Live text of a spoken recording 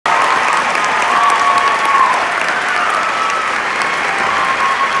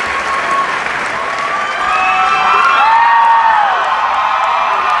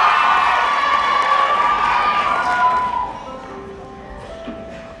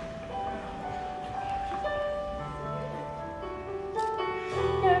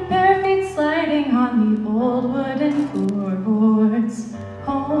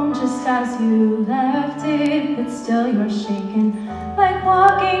you left it, but still you're shaken, like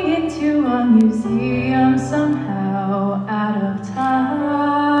walking into a museum somehow out of time.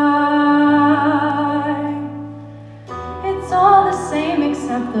 It's all the same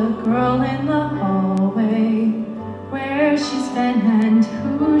except the girl in the hallway, where she's been and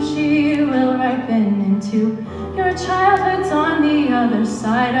who she will ripen into. Your childhood's on the other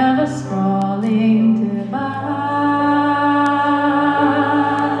side of a sprawling